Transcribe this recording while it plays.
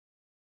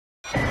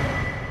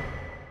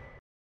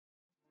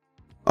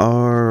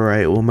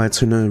Alright, well, my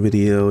turn on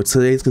video.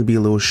 Today's gonna be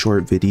a little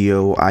short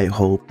video. I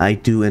hope I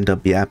do end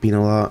up yapping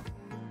a lot,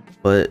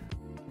 but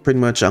pretty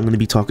much I'm gonna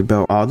be talking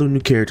about all the new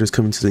characters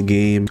coming to the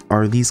game.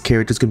 Are these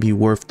characters gonna be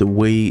worth the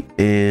wait,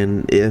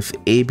 and if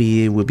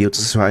ABA will be able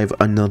to survive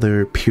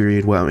another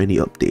period without any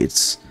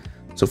updates.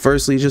 So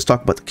firstly, just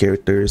talk about the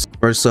characters.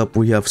 First up,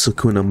 we have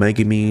Sukuna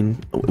Megumin,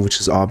 which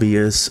is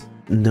obvious,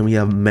 and then we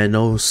have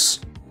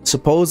Menos.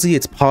 Supposedly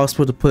it's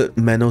possible to put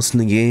Menos in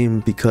the game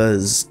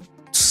because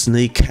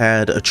Snake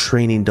had a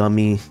training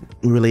dummy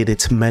related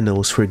to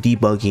Menos for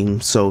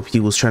debugging, so he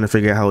was trying to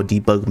figure out how to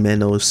debug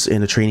Menos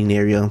in a training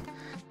area,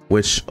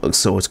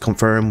 so it's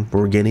confirmed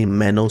we're getting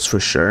Menos for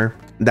sure.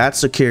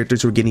 That's the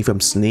characters we're getting from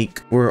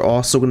Snake. We're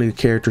also going to get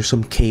characters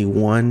from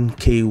K1.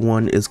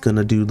 K1 is going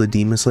to do the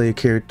Demon Slayer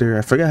character.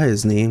 I forgot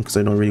his name because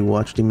I don't really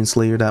watch Demon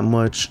Slayer that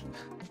much.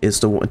 It's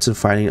the one to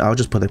fighting. I'll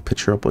just put a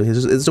picture up.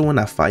 It's the one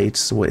that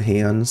fights with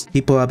hands.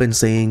 People have been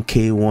saying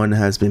K1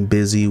 has been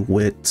busy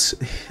with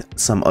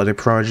some other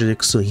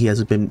projects, so he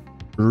hasn't been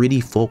really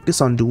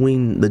focused on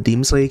doing the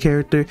Demon Slayer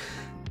character.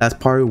 That's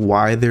probably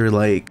why they're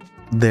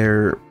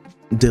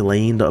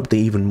delaying the update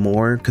even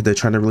more, because they're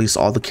trying to release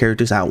all the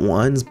characters at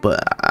once.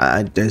 But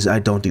I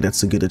don't think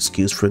that's a good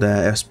excuse for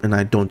that, and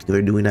I don't think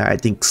they're doing that. I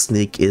think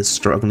Snake is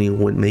struggling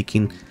with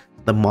making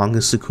the manga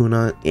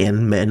Sukuna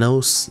and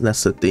Menos.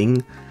 That's the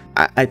thing.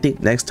 I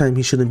think next time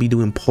he shouldn't be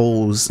doing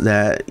polls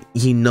that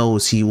he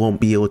knows he won't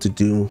be able to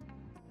do.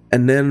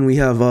 And then we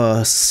have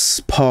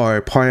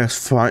Par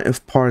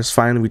has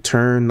finally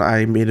returned.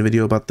 I made a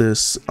video about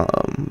this.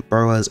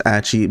 Bro has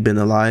actually been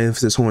alive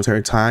this whole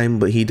entire time,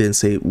 but he didn't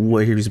say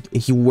where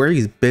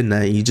he's been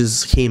at. He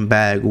just came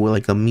back with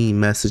like a meme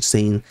message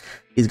saying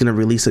he's gonna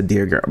release a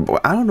Dear Girl.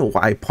 But I don't know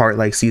why Par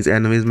likes these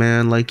animes,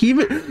 man. Like he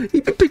been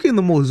picking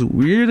the most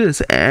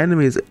weirdest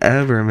animes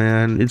ever,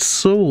 man. It's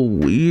so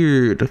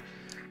weird.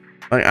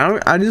 Like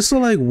I just saw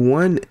like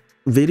one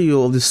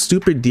video of this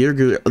stupid deer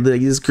girl,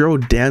 like this girl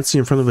dancing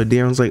in front of a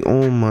deer. I was like,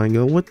 oh my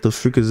god, what the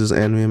frick is this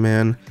anime,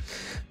 man?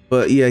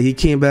 But yeah, he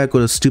came back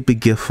with a stupid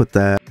gif with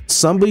that.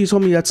 Somebody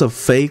told me that's a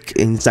fake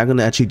and he's not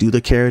gonna actually do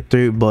the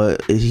character,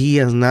 but he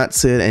has not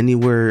said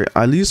anywhere,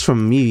 at least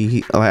from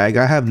me, like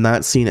I have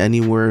not seen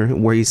anywhere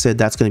where he said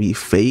that's gonna be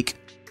fake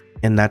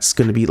and that's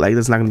gonna be like,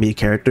 that's not gonna be a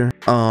character.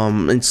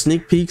 In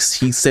sneak peeks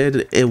he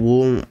said it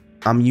won't.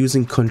 I'm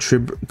using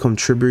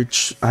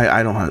contribute.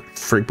 I don't have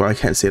freak, but I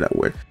can't say that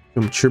word.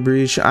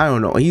 Contribute. I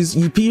don't know. He's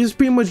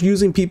pretty much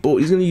using people.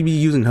 He's gonna be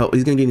using help.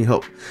 He's gonna be getting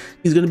help.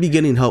 He's gonna be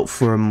getting help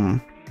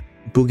from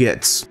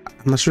Buget's.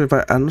 I'm not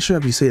sure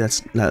if you say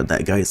that's not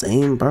that guy's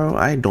name, bro.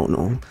 I don't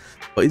know,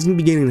 but he's gonna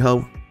be getting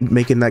help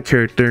making that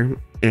character,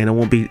 and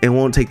it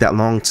won't take that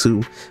long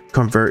to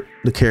convert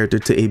the character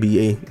to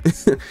ABA.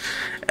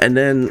 And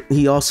then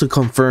he also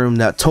confirmed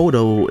that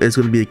Toto is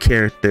going to be a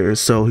character,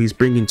 so he's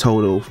bringing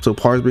Toto. So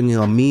Par's bringing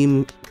a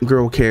meme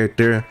girl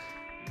character,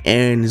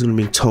 and he's going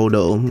to bring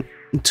Toto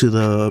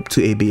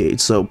to ABA.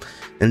 So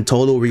in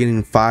total we're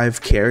getting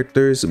 5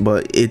 characters,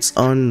 but it's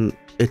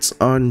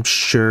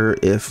unsure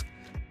if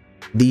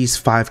these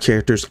 5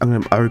 characters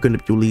are going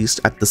to be released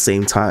at the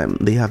same time.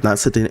 They have not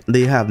said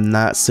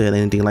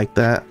anything like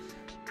that,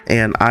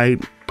 and I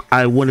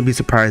wouldn't be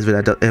surprised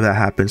if that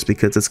happens,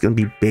 because it's going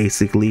to be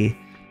basically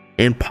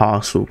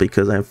impossible,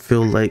 because I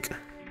feel like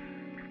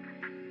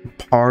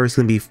Par is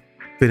gonna be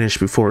finished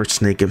before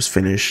Snake is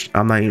finished.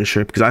 I'm not even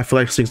sure, because I feel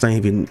like Snake's not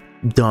even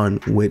done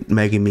with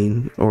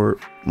Megumin or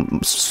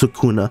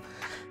Sukuna.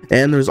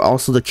 And there's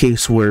also the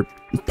case where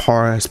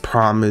Par has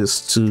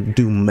promised to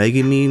do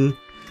Megumin,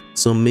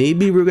 so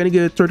maybe we're gonna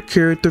get a 3rd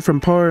character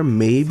from Par.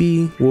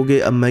 Maybe we'll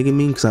get a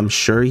Megumin, because I'm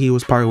sure he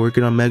was probably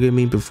working on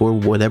Megumin before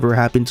whatever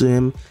happened to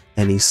him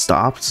and he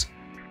stopped,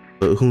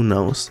 but who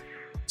knows.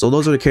 So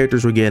those are the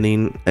characters we're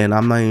getting, and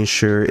I'm not even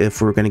sure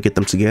if we're gonna get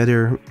them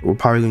together. We're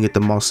probably gonna get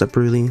them all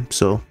separately.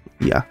 So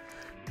yeah.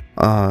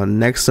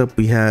 Next up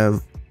we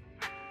have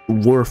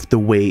worth the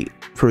wait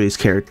for these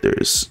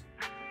characters.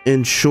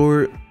 In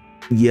short,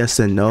 yes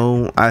and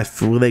no. I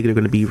feel like they're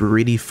gonna be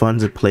really fun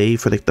to play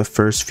for like the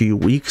first few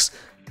weeks,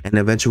 and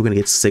eventually we're gonna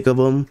get sick of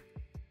them,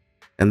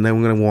 and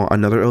then we're gonna want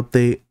another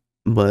update.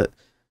 But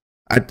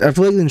I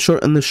feel like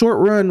in the short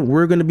run,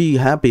 we're gonna be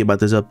happy about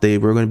this update.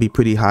 We're gonna be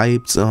pretty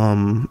hyped,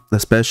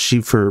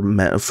 especially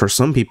for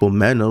some people.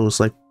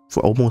 Menos, like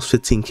for almost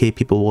 15k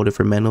people voted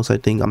for Menos, I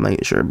think. I'm not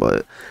even sure,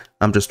 but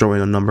I'm just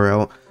throwing a number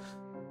out.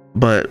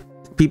 But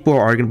people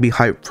are gonna be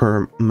hyped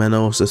for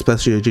Menos,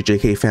 especially the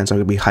JJK fans are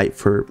gonna be hyped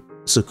for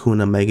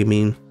Sukuna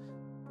Megumin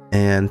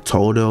and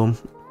Toto.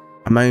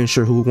 I'm not even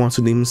sure who wants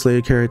a Demon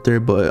Slayer character,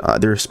 but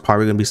there's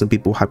probably gonna be some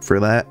people hyped for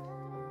that,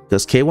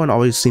 because K1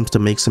 always seems to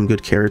make some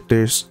good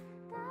characters.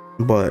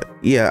 But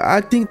yeah,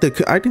 I think the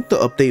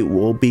update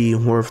will be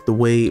worth the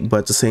wait, but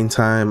at the same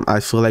time I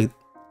feel like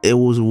it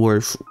was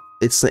worth,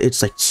 it's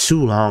like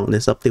too long.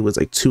 This update was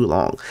like too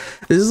long.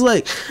 This is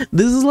like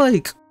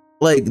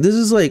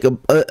a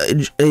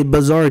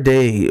bizarre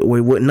day.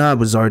 Wait, what? Not a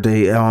bizarre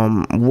day.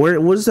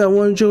 What is that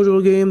one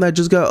JoJo game that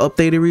just got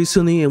updated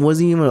recently? It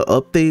wasn't even an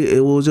update,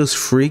 it was just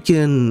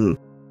freaking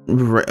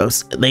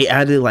They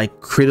added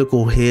like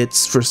critical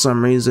hits for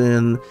some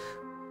reason,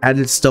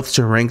 added stuff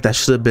to rank that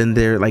should have been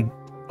there like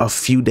a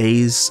few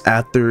days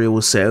after it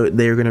was said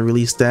they were gonna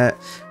release that.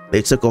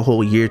 They took a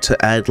whole year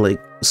to add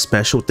like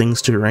special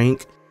things to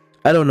rank.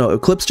 I don't know,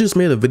 Eclipse just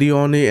made a video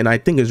on it, and I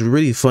think it's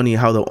really funny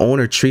how the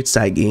owner treats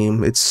that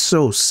game. It's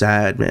so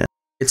sad, man.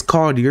 It's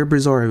called Your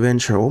Bizarre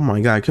Adventure. Oh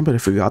my god, I can't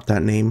believe I forgot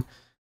that name.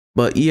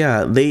 But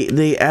yeah,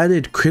 they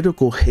added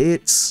critical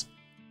hits.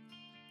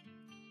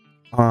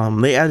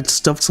 They added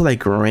stuff to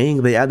like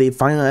rank. They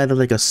finally added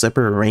like a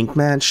separate rank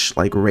match,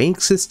 like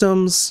rank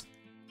systems.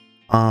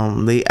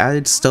 They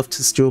added stuff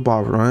to Steel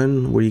Ball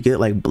Run where you get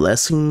like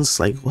blessings.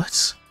 Like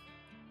what?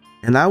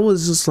 And I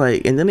was just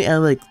like, and then they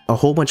added like a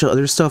whole bunch of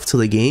other stuff to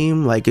the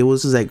game. Like it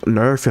was just like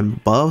nerf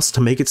and buffs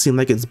to make it seem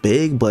like it's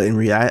big, but in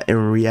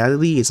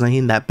reality, it's not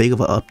even that big of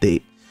an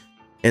update.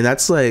 And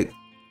that's like,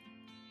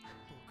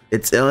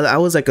 I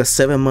was like a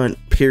 7-month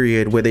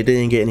period where they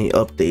didn't get any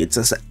updates.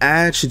 That's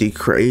actually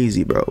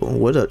crazy, bro.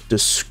 What a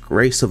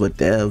disgrace of a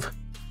dev.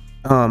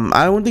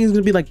 I don't think it's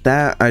gonna be like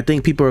that. I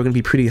think people are gonna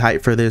be pretty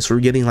hyped for this. We're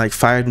getting like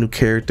 5 new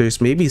characters,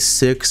 maybe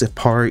 6 if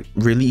Part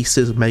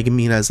releases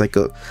Megumin as like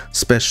a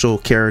special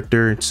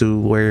character to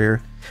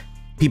where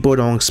people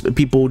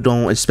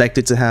don't expect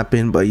it to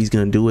happen, but he's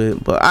gonna do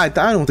it. But I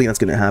don't think that's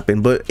gonna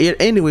happen. But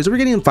anyways, we're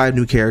getting 5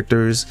 new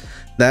characters.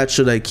 That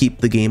should like keep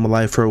the game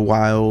alive for a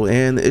while,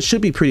 and it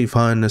should be pretty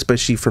fun,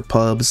 especially for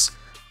pubs.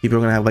 People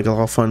are gonna have like a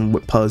lot of fun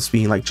with pubs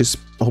being like just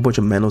a whole bunch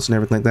of medals and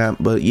everything like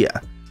that. But yeah,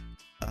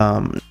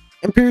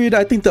 in period,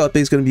 I think the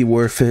update is gonna be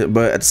worth it,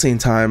 but at the same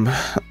time,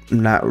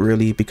 not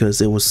really, because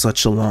it was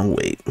such a long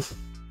wait.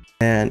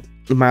 And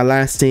my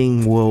last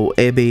thing, will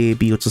ABA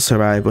be able to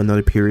survive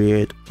another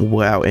period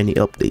without any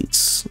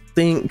updates?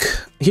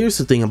 Here's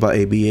the thing about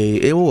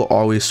ABA, it will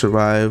always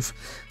survive.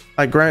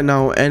 Like right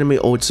now, Anime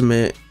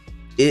Ultimate,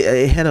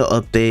 it had an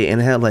update and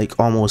it had like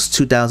almost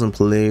 2,000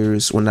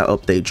 players when that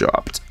update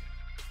dropped.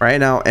 Right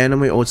now,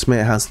 Anime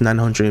Ultimate has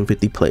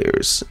 950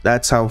 players.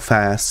 That's how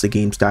fast the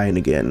game's dying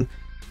again.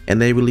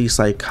 And they released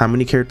like how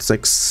many characters?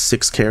 Like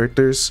 6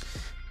 characters.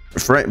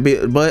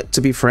 But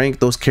to be frank,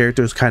 those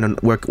characters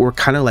were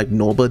kind of like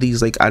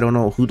nobodies. Like I don't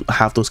know who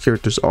half those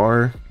characters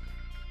are.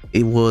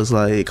 It was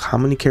like, how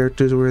many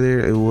characters were there?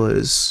 It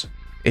was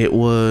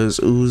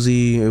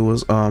Uzi. It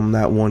was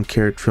that one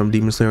character from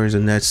Demon Slayer,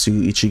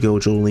 Zenitsu, Ichigo,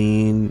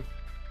 Jolene.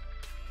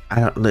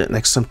 I don't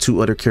like some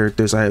 2 other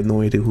characters. I have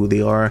no idea who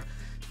they are.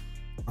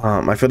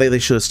 I feel like they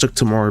should have stuck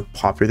to more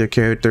popular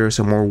characters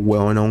and more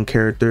well-known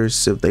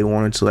characters if they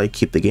wanted to like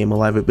keep the game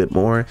alive a bit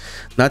more.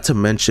 Not to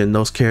mention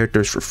those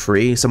characters for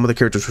free. Some of the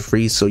characters for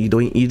free, so you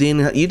didn't even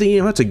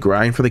have to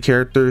grind for the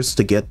characters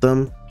to get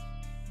them.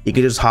 You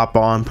could just hop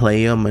on,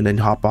 play them, and then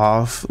hop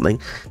off.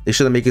 Like they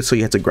should have made it so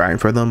you had to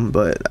grind for them,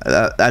 but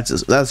that's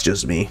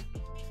just me.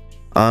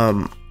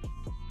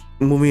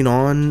 Moving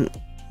on,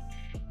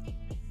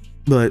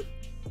 but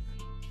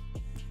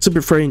to be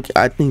frank,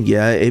 I think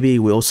yeah,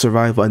 ABA will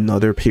survive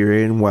another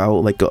period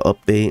while like an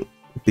update,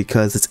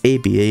 because it's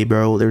ABA,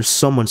 bro. There's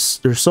so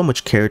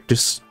much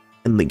characters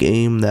in the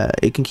game that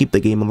it can keep the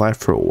game alive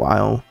for a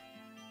while.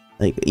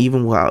 Like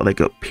even without like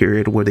a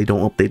period where they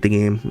don't update the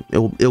game,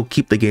 it'll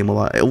keep the game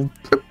alive. It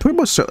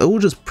will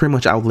just pretty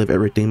much outlive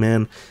everything,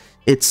 man.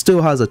 It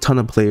still has a ton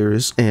of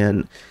players,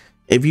 and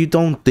if you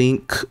don't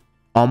think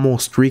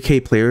almost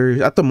 3K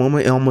players at the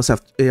moment, it almost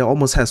has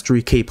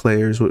 3K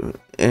players,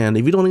 and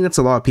if you don't think that's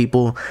a lot of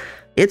people,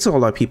 it's a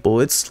lot of people.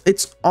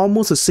 It's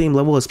almost the same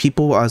level as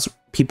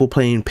people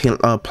playing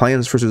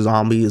Plants vs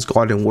Zombies,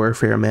 Garden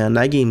Warfare, man.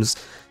 That game's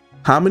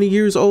how many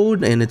years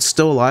old, and it's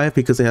still alive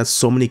because it has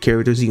so many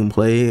characters you can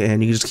play,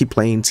 and you can just keep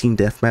playing team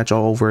deathmatch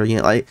all over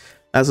again. Like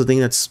that's the thing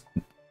that's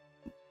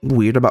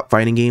weird about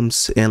fighting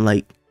games and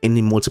like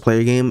any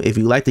multiplayer game. If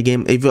you like the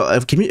game, if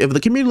the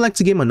community likes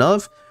the game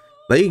enough,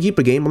 they can keep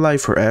a game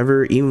alive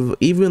forever, even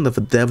if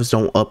the devs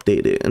don't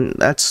update it. And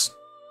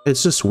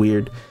it's just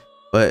weird.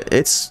 But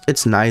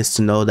it's nice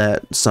to know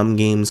that some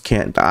games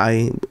can't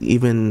die,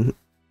 even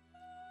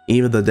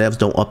the devs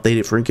don't update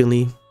it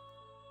frequently.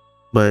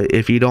 But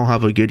if you don't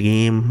have a good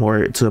game,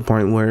 or to the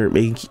point where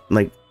maybe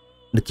like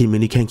the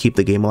community can't keep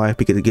the game alive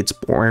because it gets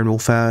boring real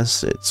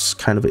fast, it's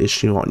kind of an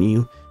issue on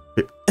you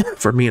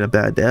for being a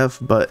bad dev.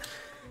 But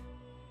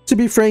to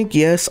be frank,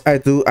 yes, I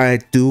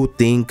do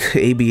think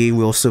ABA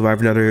will survive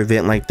another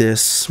event like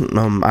this.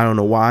 I don't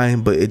know why,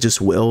 but it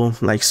just will.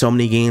 Like so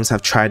many games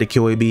have tried to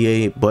kill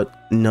ABA, but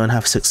none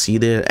have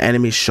succeeded.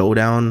 Anime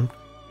Showdown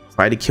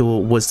tried to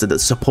kill, was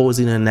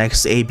supposedly the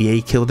next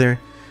ABA killer.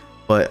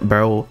 But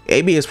bro,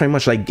 ABA is pretty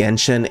much like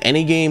Genshin.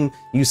 Any game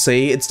you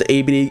say it's the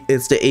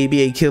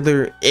ABA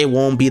killer, it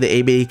won't be the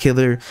ABA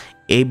killer.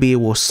 ABA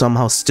will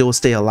somehow still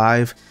stay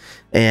alive,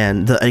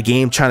 and a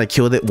game trying to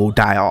kill it will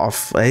die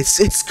off.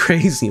 It's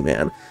crazy,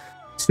 man.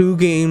 2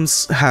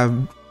 games have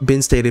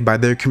been stated by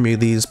their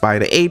communities, by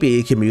the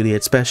ABA community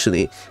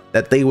especially,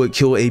 that they would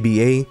kill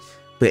ABA,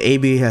 but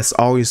ABA has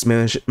always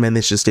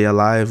managed to stay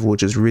alive,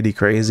 which is really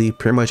crazy.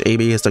 Pretty much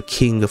ABA is the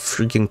king of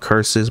freaking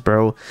curses,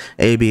 bro.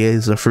 ABA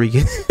is the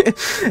freaking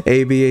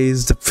ABA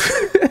is the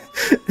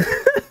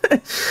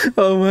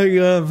Oh my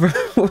god, bro.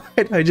 Why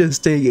did I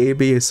just take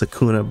AB and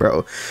Sakuna,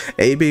 bro?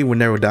 AB will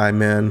never die,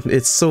 man.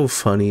 It's so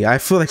funny. I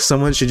feel like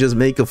someone should just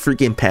make a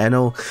freaking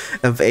panel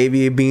of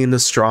AB being the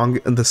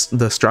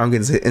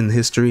strongest in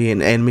history,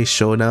 and Anime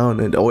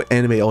Showdown, and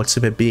Anime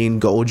Ultimate being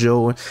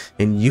Gojo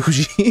and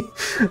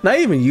Yuji. Not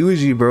even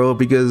Yuji, bro,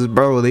 because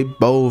bro, they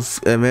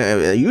both,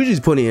 Yuji's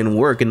putting in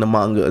work in the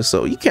manga,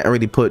 so you can't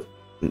really put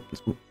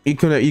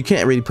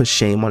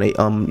shame on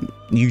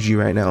Yuji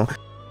right now.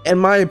 In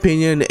my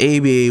opinion,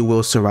 ABA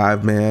will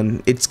survive,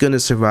 man. It's gonna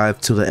survive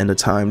till the end of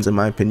times, in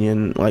my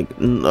opinion. Like,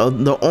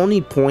 the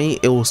only point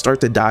it will start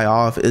to die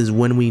off is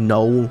when we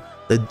know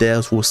the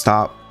devs will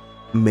stop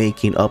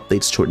making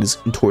updates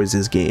towards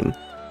this game.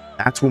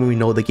 That's when we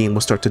know the game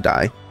will start to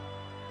die.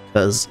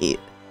 Because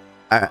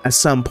at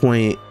some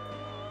point,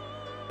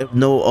 if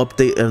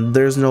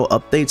there's no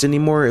updates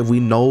anymore, if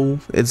we know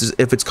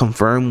if it's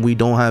confirmed we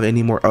don't have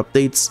any more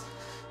updates,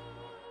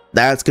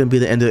 that's gonna be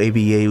the end of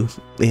ABA,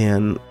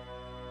 and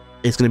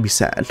it's gonna be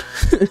sad.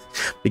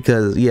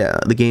 Because yeah,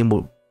 the game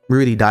will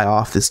really die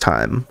off this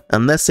time,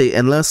 unless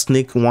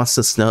Nick wants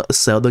to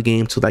sell the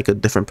game to like a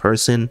different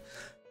person.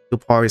 He'll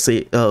probably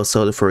say, oh,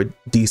 sell it for a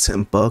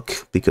decent buck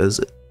because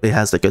it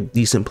has like a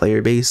decent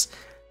player base.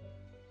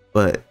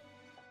 But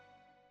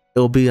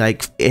it'll be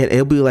like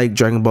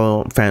Dragon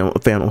Ball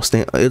Final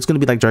Stand. It's gonna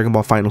be like Dragon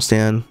Ball Final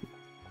Stand.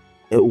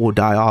 It will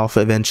die off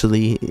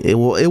eventually. It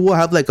will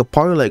have like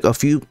probably like a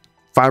few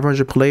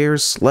 500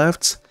 players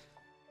left,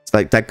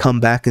 like that come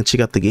back and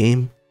check out the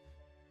game,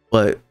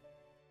 but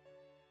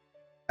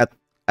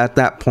at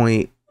that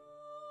point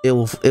it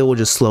will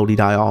just slowly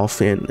die off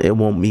and it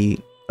won't be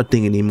a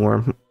thing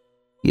anymore.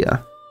 Yeah,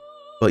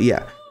 but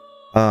yeah,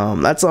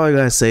 that's all I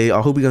gotta say.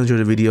 I hope you guys enjoyed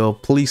the video.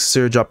 Please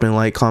consider dropping a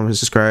like, comment,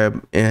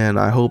 subscribe, and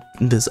I hope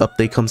this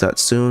update comes out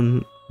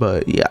soon.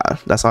 But yeah,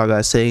 that's all I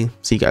gotta say.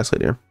 See you guys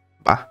later.